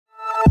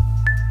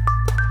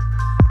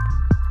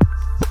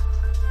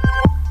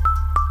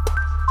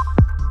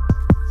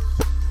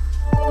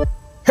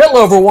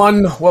Hello,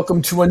 everyone.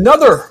 Welcome to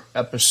another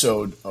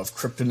episode of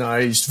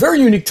Kryptonized. Very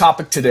unique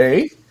topic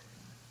today.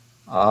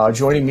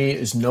 Joining me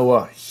is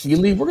Noah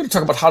Healy. We're going to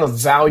talk about how to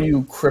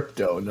value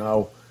crypto.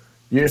 Now,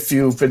 if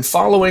you've been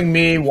following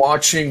me,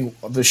 watching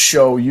the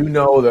show, you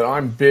know that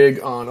I'm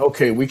big on,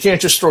 okay, we can't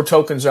just throw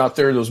tokens out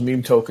there. Those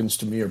meme tokens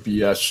to me are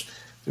BS.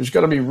 There's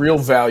got to be real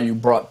value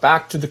brought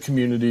back to the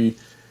community.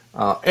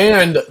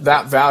 And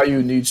that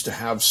value needs to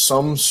have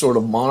some sort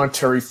of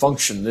monetary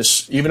function.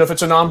 This, even if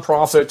it's a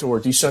nonprofit or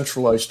a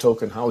decentralized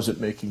token, how is it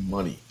making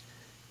money?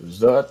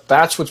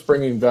 That's what's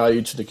bringing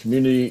value to the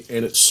community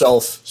and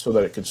itself so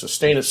that it can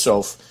sustain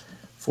itself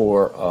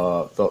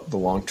for the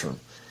long term.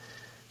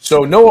 So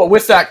Noah,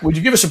 with that, would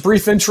you give us a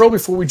brief intro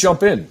before we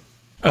jump in?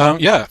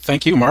 Yeah,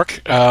 thank you,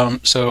 Mark.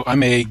 So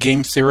I'm a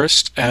game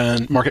theorist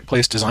and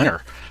marketplace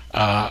designer.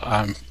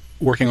 I'm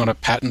working on a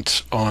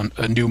patent on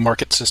a new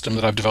market system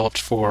that I've developed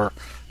for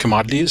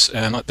commodities,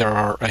 and there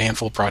are a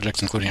handful of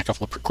projects, including a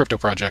couple of crypto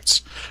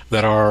projects,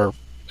 that are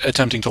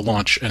attempting to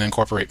launch and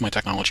incorporate my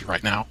technology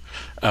right now.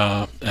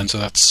 And so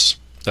that's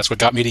what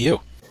got me to you.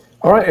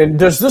 All right, and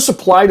does this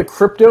apply to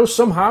crypto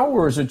somehow,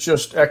 or is it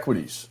just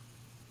equities?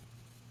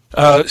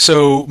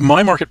 So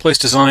my marketplace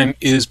design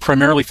is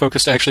primarily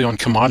focused actually on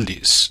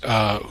commodities.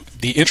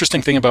 The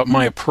interesting thing about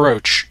my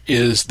approach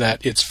is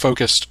that it's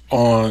focused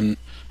on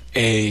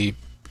a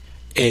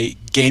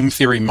game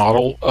theory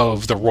model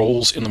of the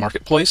roles in the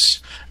marketplace,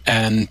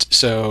 and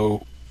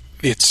so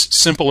it's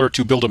simpler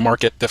to build a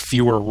market the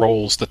fewer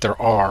roles that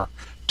there are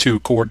to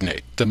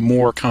coordinate. The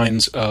more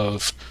kinds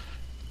of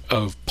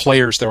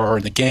players there are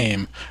in the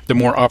game, the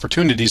more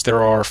opportunities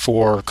there are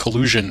for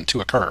collusion to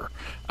occur.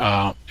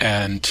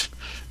 And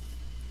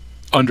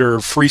under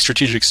free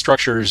strategic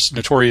structures,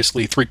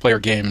 notoriously three-player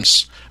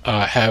games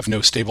have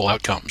no stable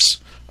outcomes,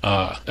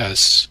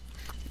 as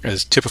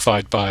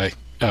typified by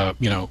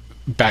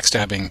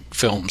backstabbing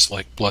films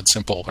like Blood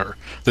Simple or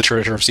The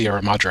Treasure of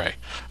Sierra Madre.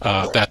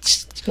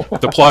 That's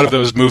the plot of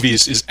those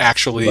movies is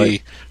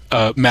actually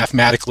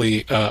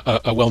mathematically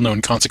a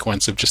well-known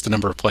consequence of just the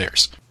number of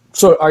players.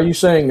 So are you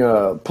saying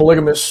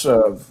polygamists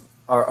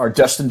are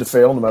destined to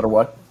fail no matter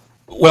what?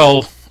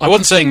 Well, I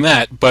wasn't saying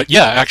that, but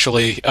yeah,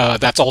 actually,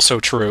 that's also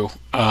true.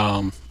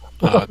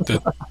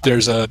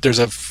 There's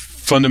a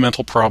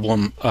fundamental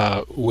problem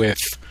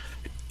with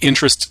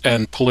interest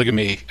and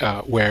polygamy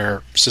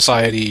where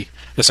society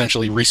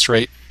essentially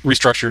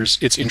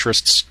restructures its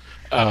interests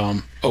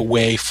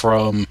away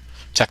from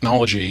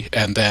technology,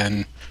 and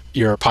then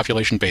your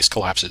population base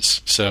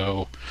collapses.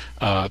 So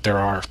there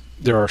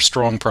are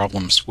strong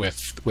problems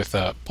with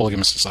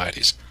polygamous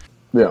societies.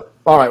 Yeah.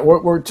 All right.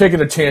 We're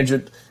taking a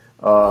tangent,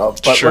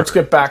 but Sure. Let's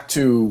get back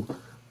to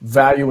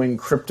valuing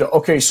crypto.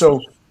 Okay,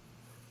 so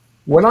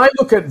when I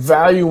look at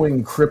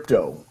valuing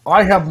crypto,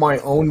 I have my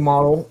own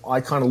model.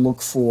 I kind of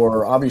look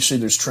for, obviously,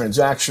 there's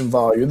transaction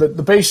value, the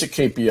basic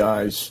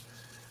KPIs,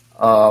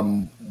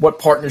 what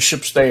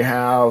partnerships they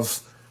have,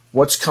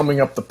 what's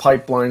coming up the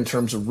pipeline in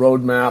terms of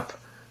roadmap.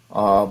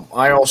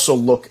 I also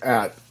look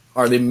at,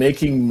 are they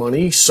making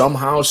money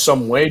somehow,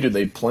 some way? Do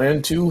they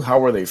plan to?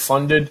 How are they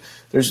funded?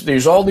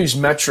 There's all these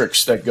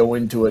metrics that go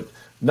into it,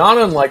 not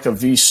unlike a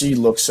VC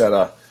looks at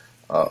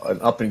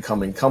an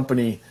up-and-coming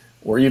company,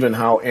 or even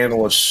how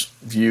analysts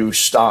view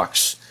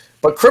stocks.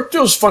 But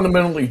crypto is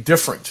fundamentally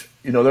different.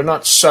 You know, they're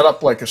not set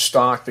up like a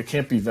stock. They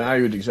can't be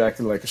valued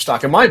exactly like a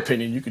stock. In my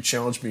opinion, you could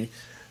challenge me.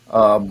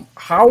 How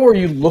are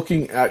you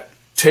looking at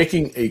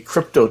taking a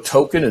crypto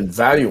token and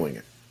valuing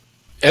it?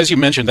 As you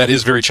mentioned, that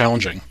is very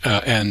challenging,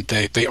 and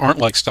they aren't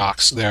like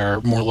stocks.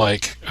 They're more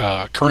like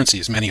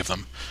currencies, many of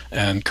them,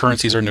 and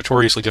currencies are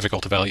notoriously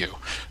difficult to value.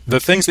 The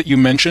things that you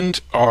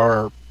mentioned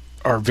are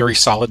very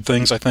solid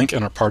things, I think,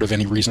 and are part of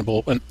any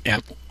reasonable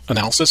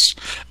analysis.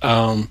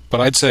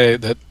 But I'd say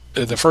that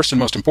the first and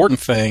most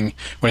important thing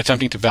when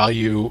attempting to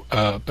value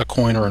a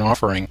coin or an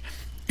offering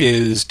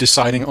is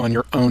deciding on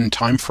your own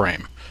time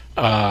frame.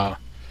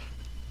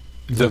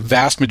 The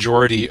vast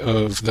majority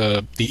of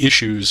the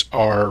issues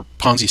are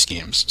Ponzi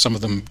schemes, some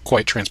of them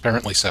quite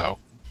transparently so.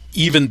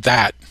 Even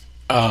that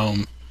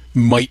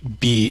might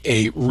be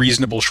a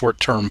reasonable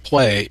short-term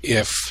play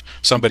if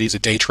somebody's a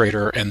day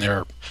trader and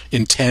their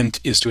intent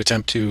is to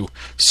attempt to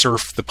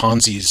surf the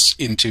Ponzi's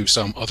into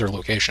some other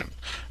location.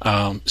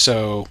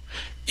 So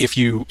if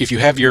you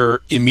have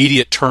your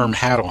immediate term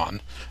hat on,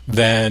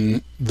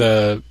 then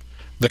the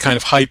kind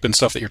of hype and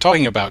stuff that you're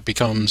talking about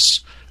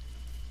becomes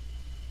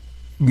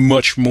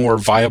much more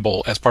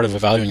viable as part of a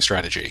valuing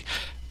strategy.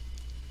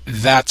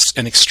 That's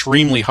an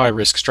extremely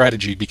high-risk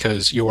strategy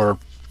because you're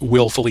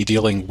willfully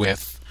dealing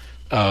with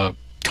con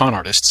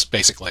artists,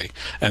 basically.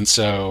 And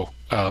so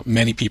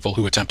many people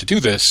who attempt to do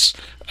this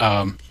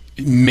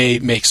may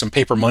make some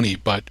paper money,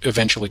 but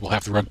eventually will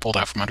have the rug pulled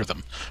out from under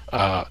them.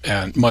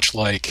 And much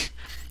like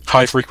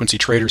high-frequency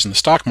traders in the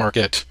stock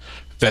market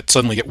that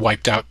suddenly get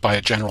wiped out by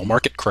a general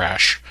market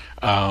crash,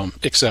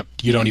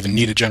 except you don't even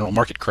need a general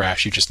market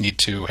crash. You just need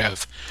to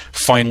have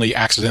finally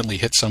accidentally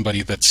hit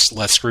somebody that's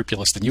less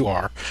scrupulous than you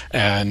are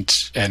and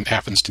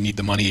happens to need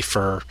the money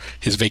for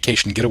his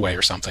vacation getaway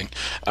or something.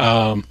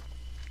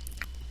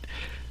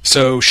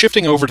 So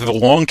shifting over to the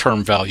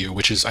long-term value,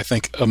 which is, I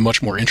think, a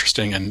much more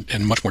interesting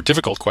and much more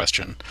difficult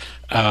question,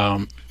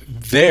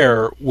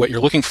 there, what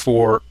you're looking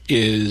for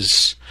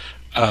is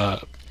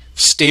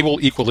stable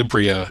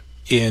equilibria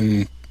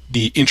in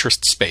the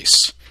interest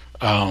space.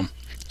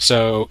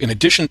 So in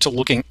addition to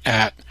looking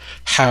at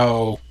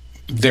how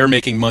they're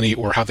making money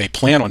or how they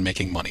plan on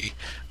making money,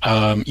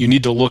 you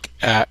need to look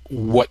at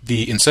what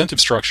the incentive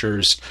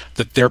structures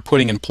that they're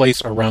putting in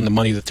place around the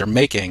money that they're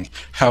making,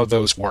 how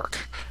those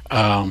work.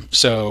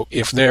 So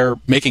if they're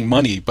making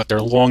money, but their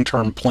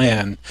long-term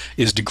plan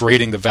is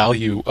degrading the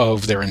value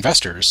of their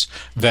investors,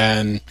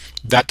 then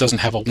that doesn't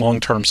have a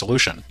long-term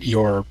solution.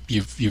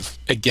 You've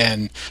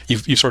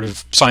sort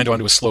of signed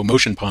onto a slow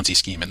motion Ponzi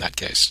scheme in that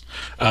case.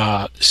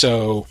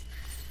 So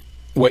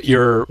what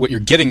you're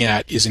getting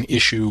at is an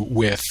issue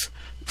with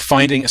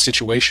finding a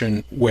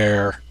situation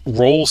where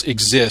roles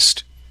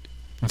exist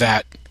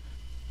that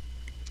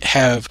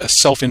have a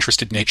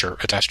self-interested nature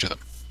attached to them.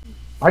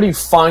 How do you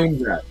find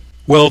that?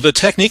 Well, the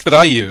technique that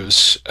I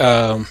use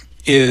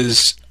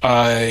is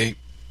I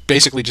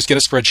basically just get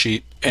a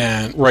spreadsheet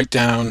and write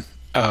down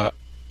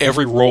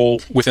every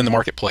role within the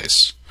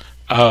marketplace,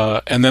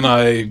 and then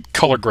I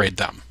color grade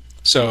them.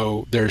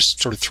 So there's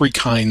sort of three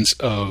kinds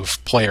of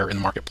player in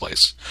the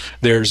marketplace.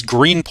 There's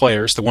green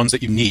players, the ones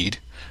that you need.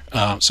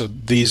 So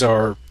these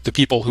are the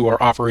people who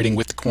are operating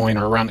with the coin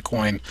or around the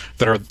coin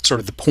that are sort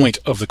of the point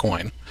of the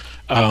coin.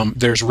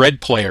 There's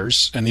red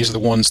players, and these are the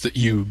ones that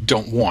you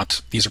don't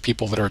want. These are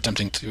people that are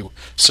attempting to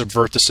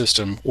subvert the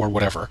system or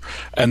whatever.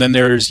 And then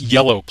there's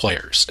yellow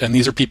players, and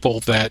these are people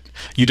that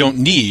you don't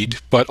need,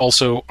 but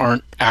also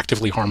aren't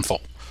actively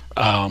harmful.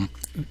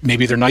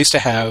 Maybe they're nice to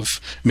have,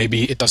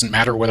 maybe it doesn't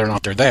matter whether or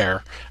not they're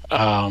there,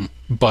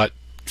 but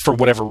for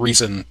whatever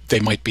reason, they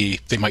might be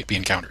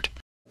encountered.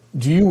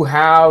 Do you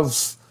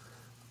have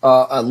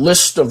a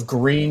list of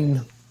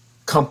green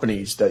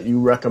companies that you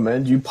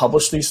recommend? Do you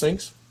publish these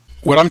things?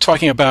 What I'm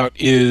talking about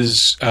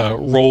is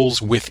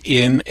roles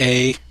within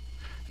a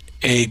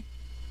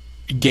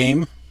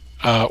game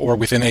or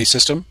within a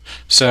system.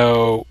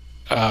 So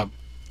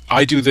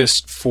I do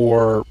this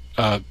for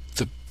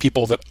the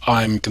people that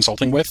I'm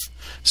consulting with.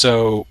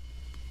 So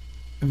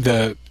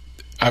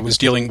I was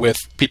dealing with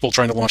people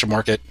trying to launch a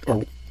market,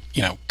 or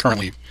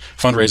currently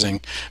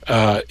fundraising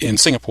in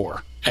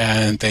Singapore,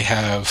 and they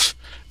have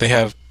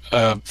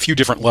a few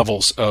different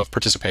levels of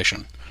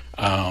participation.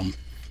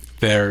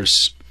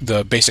 There's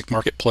the basic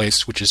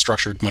marketplace, which is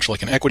structured much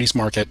like an equities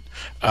market,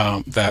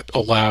 that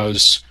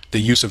allows the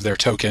use of their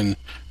token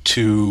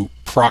to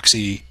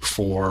proxy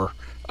for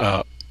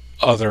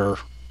other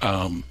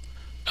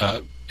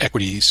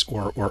equities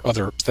or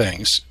other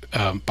things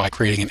by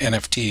creating an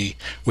NFT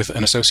with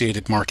an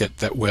associated market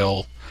that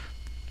will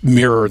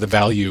mirror the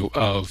value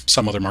of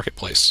some other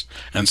marketplace.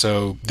 And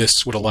so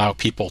this would allow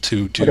people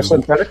to do... Like a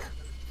synthetic?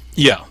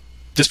 Yeah.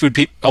 This would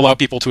allow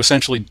people to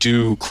essentially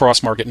do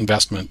cross-market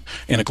investment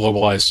in a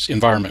globalized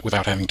environment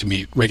without having to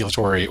meet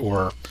regulatory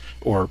or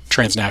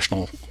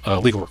transnational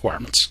legal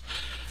requirements.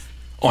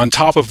 On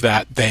top of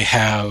that, they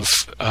have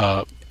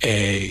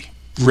a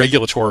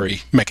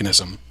regulatory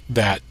mechanism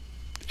that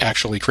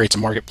actually creates a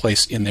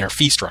marketplace in their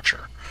fee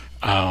structure.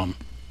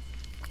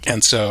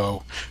 And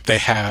so they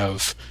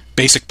have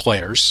basic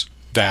players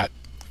that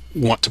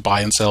want to buy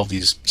and sell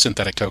these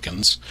synthetic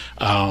tokens.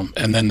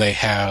 And then they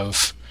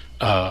have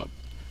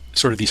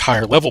sort of these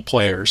higher level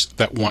players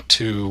that want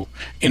to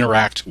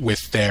interact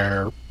with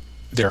their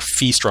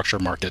fee structure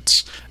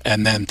markets.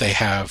 And then they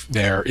have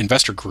their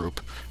investor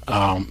group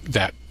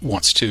that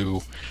wants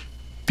to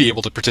be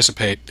able to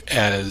participate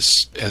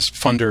as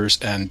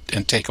funders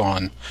and take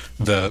on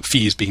the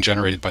fees being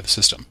generated by the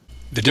system.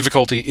 The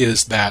difficulty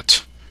is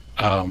that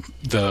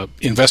the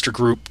investor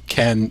group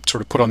can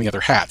sort of put on the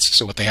other hats.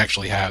 So what they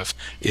actually have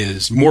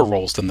is more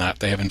roles than that.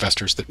 They have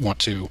investors that want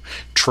to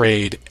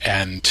trade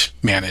and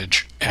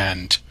manage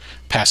and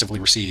passively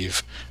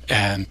receive,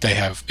 and they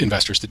have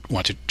investors that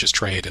want to just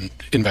trade, and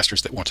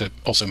investors that want to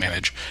also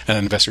manage, and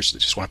investors that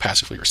just want to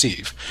passively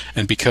receive.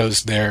 And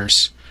because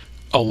there's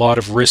a lot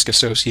of risk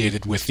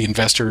associated with the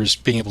investors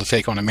being able to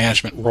take on a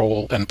management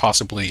role and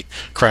possibly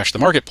crash the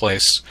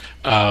marketplace,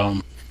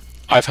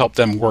 I've helped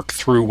them work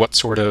through what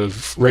sort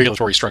of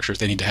regulatory structures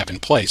they need to have in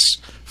place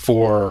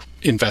for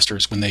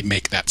investors when they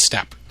make that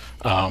step,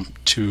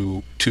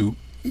 to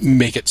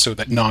make it so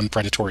that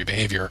non-predatory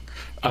behavior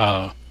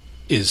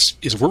is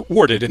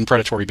rewarded and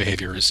predatory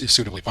behavior is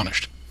suitably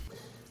punished.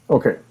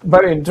 Okay,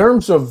 but in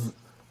terms of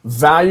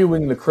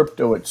valuing the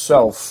crypto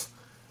itself,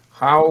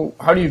 how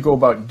do you go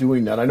about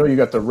doing that? I know you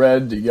got the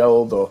red, the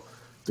yellow,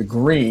 the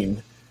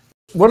green.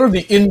 What are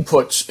the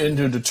inputs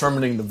into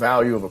determining the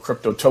value of a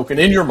crypto token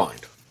in your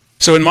mind?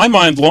 So in my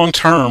mind, long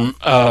term,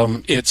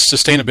 its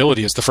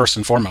sustainability is the first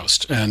and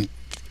foremost. And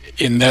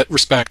in that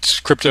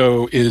respect,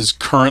 crypto is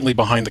currently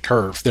behind the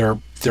curve. There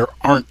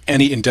aren't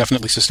any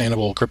indefinitely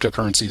sustainable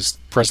cryptocurrencies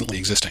presently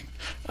existing.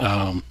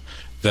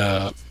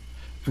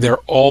 They're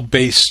all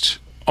based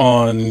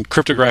on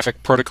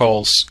cryptographic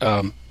protocols,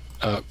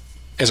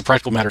 as a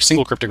practical matter,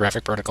 single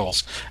cryptographic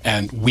protocols.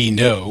 And we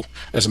know,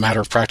 as a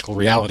matter of practical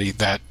reality,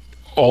 that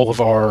all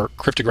of our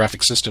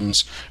cryptographic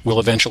systems will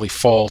eventually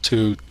fall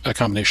to a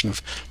combination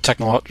of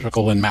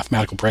technological and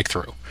mathematical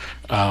breakthrough.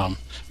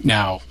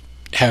 Now,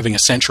 having a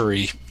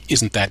century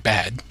isn't that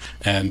bad,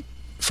 and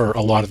for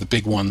a lot of the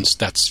big ones,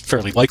 that's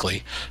fairly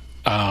likely.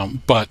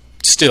 But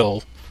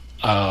still,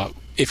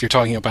 if you're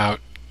talking about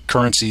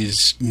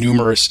currencies,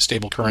 numerous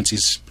stable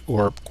currencies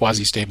or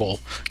quasi-stable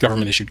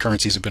government-issued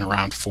currencies have been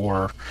around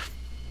for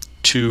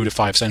 2 to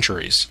 5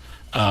 centuries.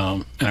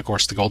 And of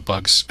course, the gold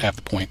bugs have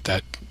the point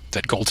that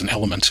gold's an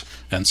element,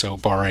 and so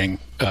barring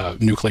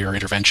nuclear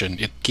intervention,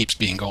 it keeps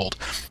being gold.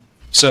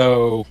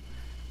 So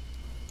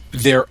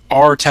there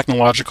are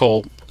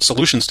technological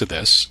solutions to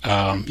this.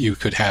 You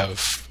could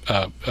have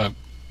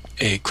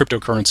a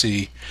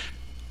cryptocurrency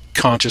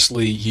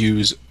consciously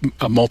use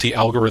a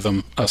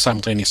multi-algorithm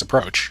simultaneous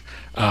approach,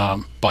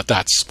 but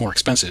that's more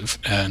expensive.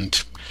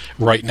 And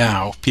right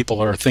now,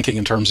 people are thinking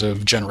in terms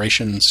of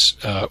generations,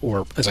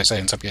 or as I say,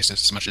 in some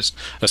cases, as much as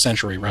a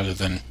century rather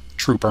than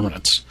true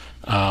permanence.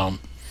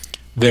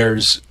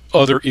 There's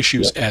other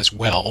issues as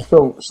well.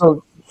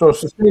 So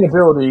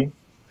sustainability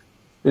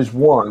is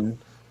one.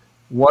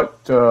 What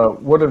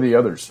are the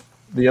others?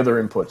 The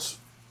other inputs?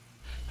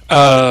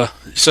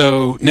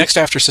 So next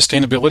after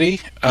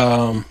sustainability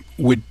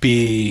would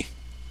be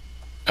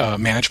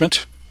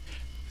management.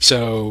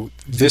 So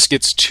this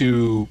gets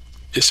to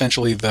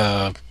essentially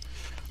the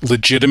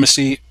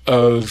legitimacy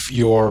of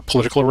your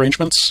political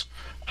arrangements.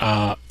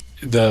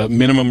 The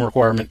minimum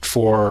requirement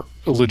for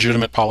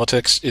legitimate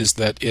politics is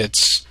that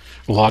it's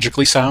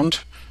logically sound.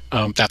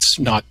 That's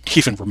not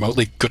even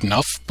remotely good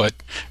enough, but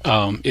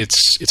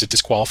it's a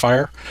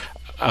disqualifier.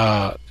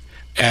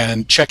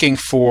 And checking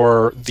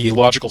for the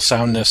logical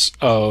soundness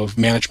of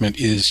management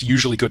is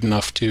usually good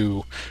enough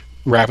to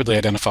rapidly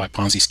identify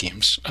Ponzi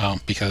schemes,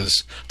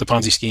 because the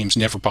Ponzi schemes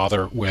never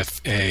bother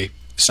with a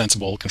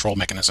sensible control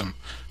mechanism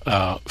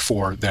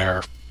for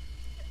their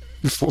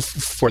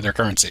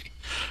currency.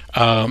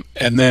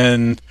 And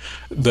then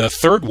the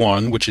third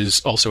one, which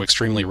is also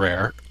extremely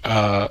rare,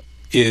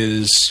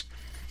 is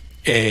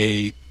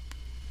a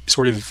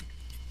sort of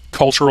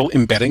cultural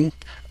embedding.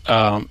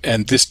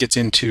 And this gets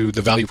into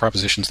the value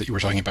propositions that you were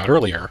talking about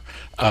earlier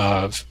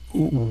of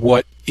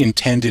what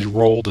intended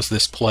role does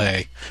this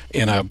play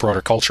in a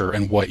broader culture,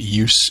 and what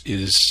use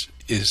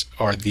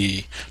are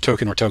the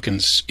token or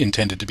tokens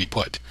intended to be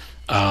put.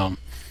 And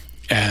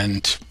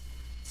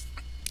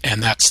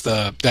that's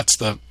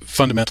the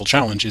fundamental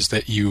challenge, is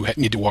that you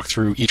need to walk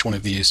through each one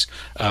of these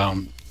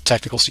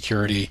technical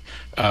security,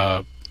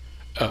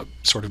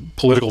 sort of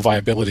political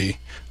viability,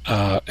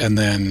 and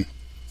then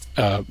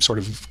sort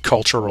of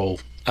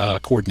cultural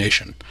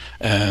coordination,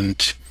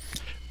 and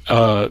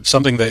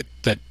something that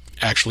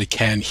actually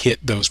can hit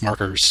those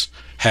markers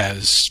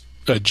has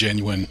a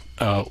genuine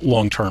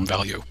long-term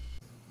value.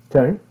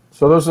 Okay,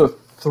 so those are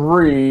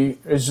 3.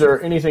 Is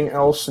there anything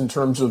else in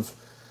terms of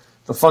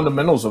the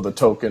fundamentals of the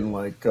token,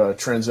 like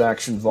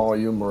transaction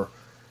volume or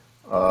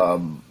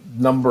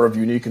number of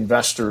unique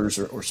investors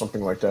or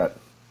something like that?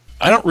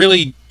 I don't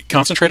really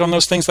concentrate on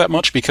those things that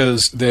much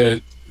because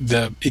the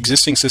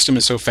existing system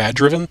is so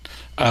fad-driven.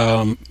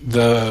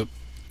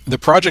 The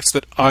projects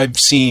that I've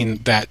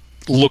seen that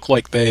look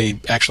like they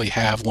actually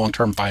have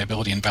long-term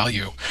viability and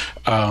value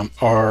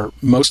are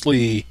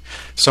mostly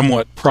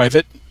somewhat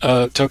private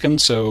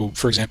tokens. So,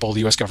 for example, the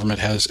U.S. government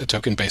has a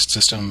token-based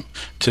system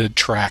to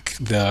track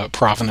the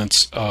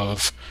provenance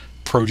of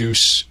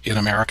produce in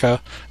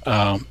America,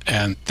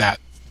 and that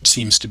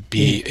seems to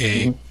be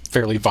a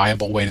fairly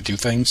viable way to do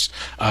things.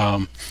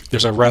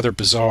 There's a rather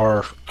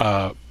bizarre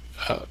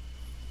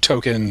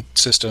token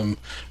system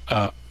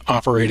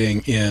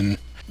operating in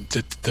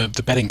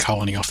the betting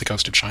colony off the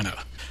coast of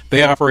China.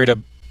 They operate a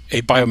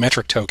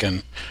biometric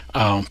token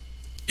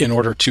in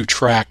order to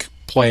track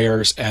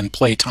players and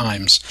play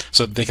times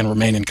so that they can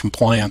remain in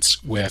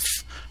compliance with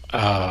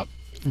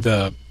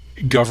the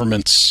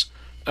government's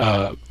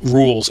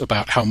rules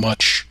about how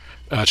much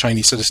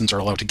Chinese citizens are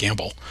allowed to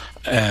gamble.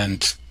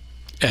 And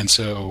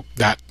so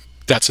that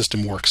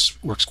system works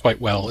quite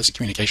well as a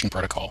communication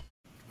protocol.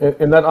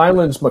 And that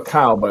island's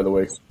Macau, by the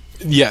way.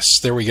 Yes,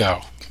 there we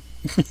go.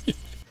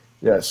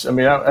 Yes, I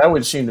mean, that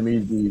would seem to me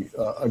to be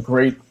a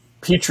great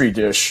petri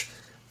dish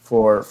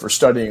for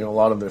studying a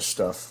lot of this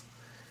stuff.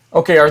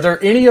 Okay, are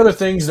there any other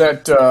things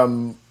that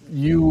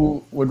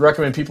you would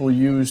recommend people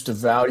use to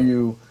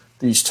value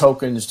these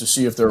tokens to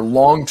see if they're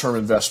long-term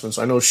investments?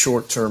 I know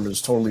short-term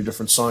is totally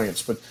different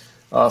science, but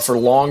for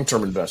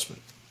long-term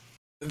investment.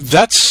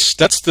 That's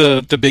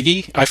the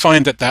biggie. I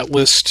find that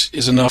list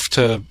is enough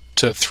to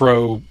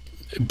throw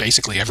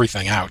basically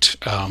everything out.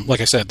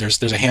 Like I said,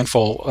 there's a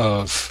handful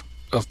of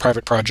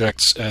private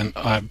projects, and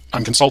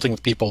I'm consulting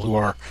with people who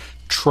are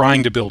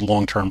trying to build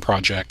long-term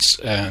projects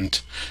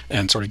and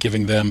sort of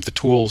giving them the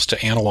tools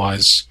to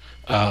analyze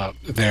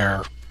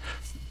their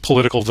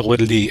political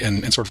validity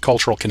and sort of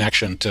cultural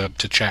connection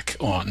to check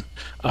on.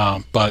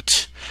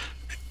 But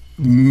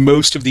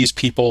most of these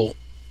people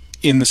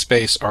in the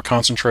space are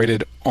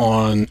concentrated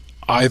on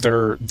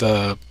either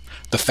the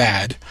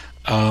fad,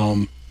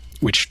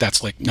 which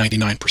that's like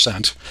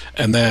 99%.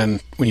 And then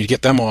when you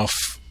get them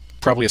off,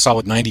 probably a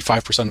solid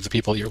 95% of the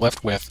people you're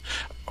left with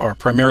are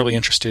primarily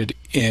interested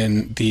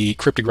in the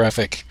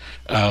cryptographic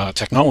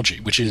technology,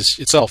 which is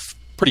itself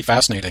pretty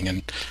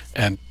fascinating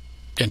and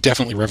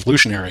definitely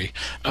revolutionary,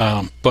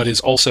 but is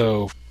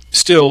also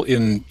still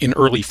in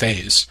early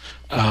phase,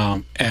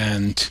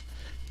 and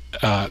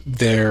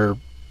they're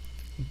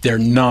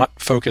not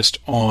focused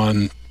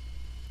on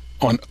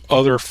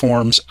other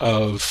forms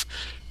of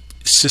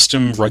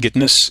system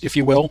ruggedness, if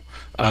you will.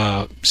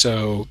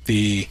 So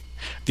the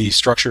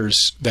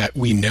structures that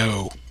we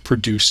know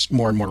produce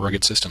more and more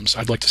rugged systems.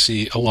 I'd like to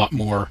see a lot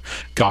more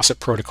gossip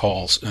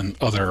protocols and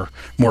other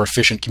more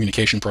efficient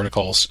communication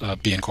protocols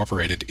be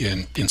incorporated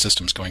in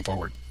systems going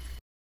forward.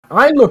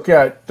 I look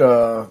at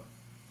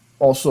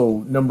also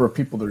number of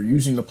people that are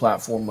using the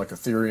platform like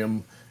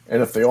Ethereum,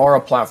 and if they are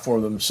a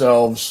platform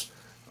themselves,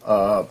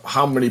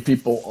 how many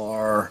people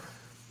are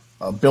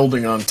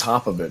building on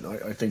top of it.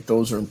 I think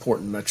those are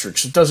important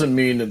metrics. It doesn't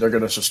mean that they're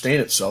going to sustain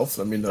itself.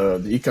 I mean,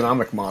 the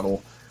economic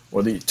model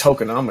or the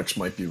tokenomics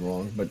might be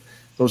wrong, but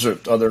those are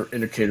other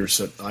indicators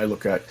that I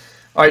look at.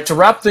 All right, to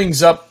wrap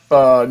things up,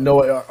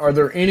 Noah, are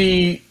there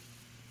any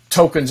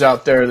tokens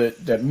out there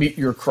that meet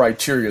your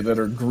criteria, that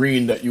are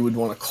green, that you would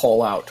want to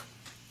call out?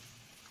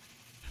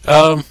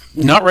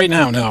 Not right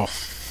now, no.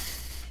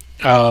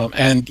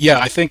 And yeah,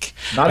 I think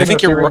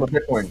you're right.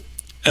 Bitcoin.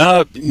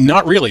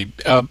 Not really.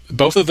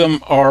 Both of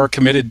them are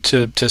committed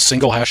to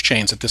single hash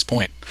chains at this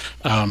point.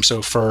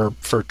 So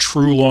for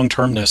true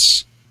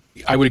long-termness,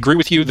 I would agree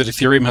with you that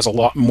Ethereum has a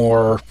lot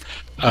more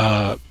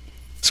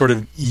sort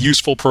of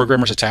useful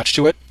programmers attached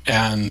to it,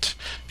 and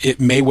it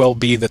may well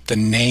be that the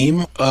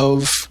name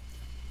of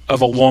a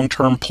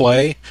long-term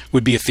play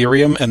would be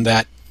Ethereum, and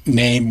that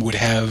name would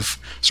have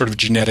sort of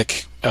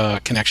genetic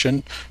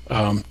connection,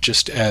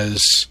 just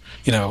as,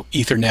 you know,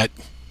 Ethernet.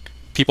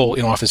 People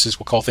in offices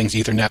will call things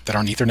Ethernet that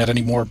aren't Ethernet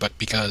anymore, but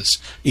because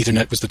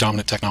Ethernet was the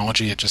dominant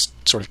technology, it just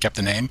sort of kept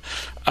the name.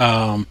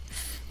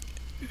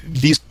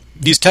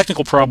 These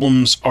technical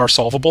problems are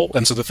solvable,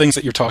 and so the things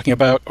that you're talking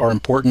about are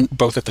important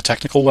both at the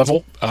technical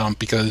level,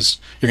 because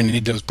you're going to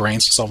need those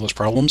brains to solve those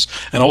problems,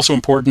 and also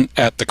important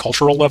at the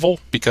cultural level,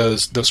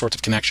 because those sorts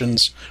of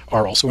connections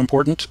are also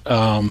important.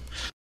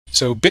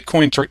 So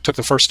Bitcoin took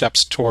the first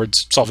steps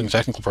towards solving the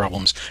technical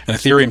problems, and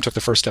Ethereum took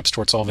the first steps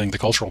towards solving the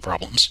cultural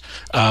problems.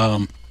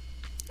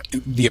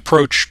 The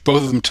approach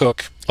both of them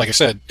took, like I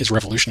said, is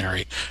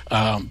revolutionary,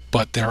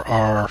 but there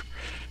are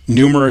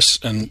numerous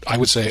and I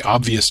would say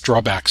obvious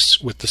drawbacks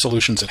with the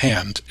solutions at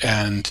hand,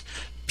 and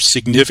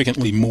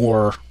significantly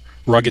more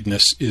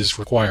ruggedness is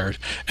required,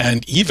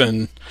 and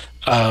even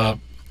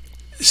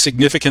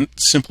significant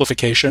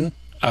simplification.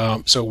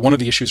 So one of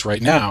the issues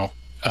right now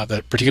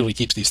that particularly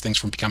keeps these things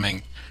from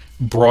becoming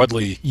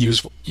broadly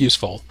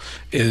useful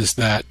is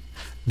that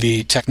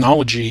the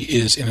technology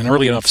is in an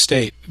early enough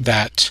state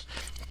that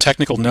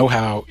technical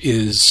know-how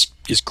is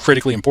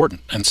critically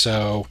important. And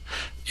so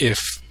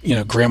if, you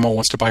know, grandma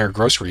wants to buy her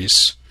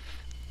groceries,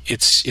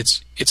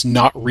 it's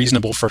not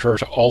reasonable for her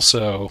to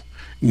also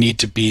need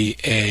to be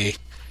a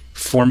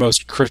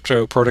foremost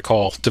crypto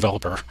protocol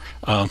developer,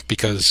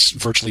 because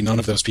virtually none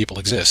of those people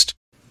exist.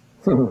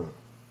 All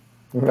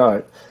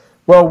right.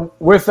 Well,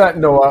 with that,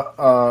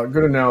 Noah,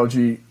 good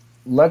analogy.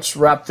 Let's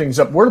wrap things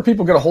up. Where do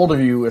people get a hold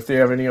of you if they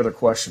have any other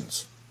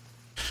questions?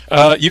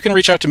 You can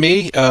reach out to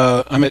me.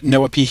 I'm at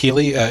Noah P.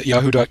 Healy at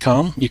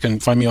yahoo.com. You can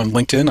find me on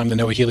LinkedIn. I'm the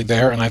Noah Healy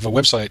there, and I have a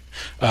website,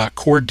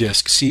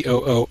 CoorDisc,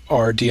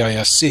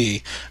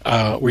 COORDISC,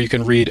 where you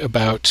can read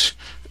about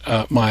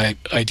my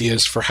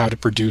ideas for how to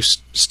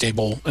produce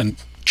stable and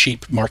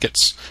cheap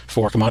markets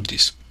for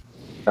commodities.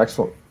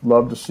 Excellent.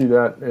 Love to see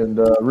that, and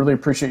really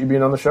appreciate you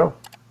being on the show.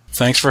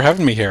 Thanks for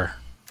having me here.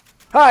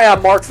 Hi,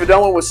 I'm Mark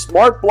Fidelman with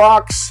Smart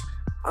Blocks.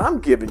 I'm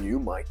giving you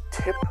my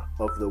tip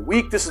of the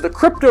week. This is the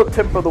crypto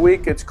tip of the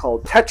week. It's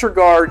called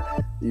Tetragard.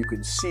 You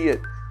can see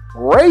it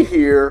right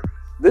here.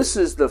 This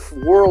is the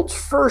world's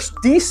first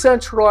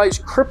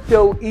decentralized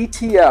crypto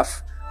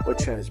ETF,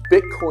 which has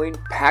Bitcoin,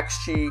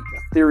 PaxG,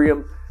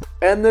 Ethereum,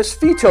 and this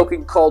fee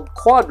token called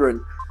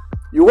Quadrant.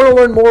 You want to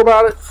learn more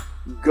about it?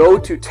 Go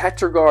to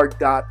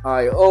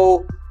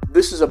tetragard.io.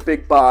 This is a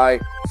big buy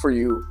for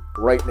you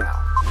right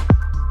now.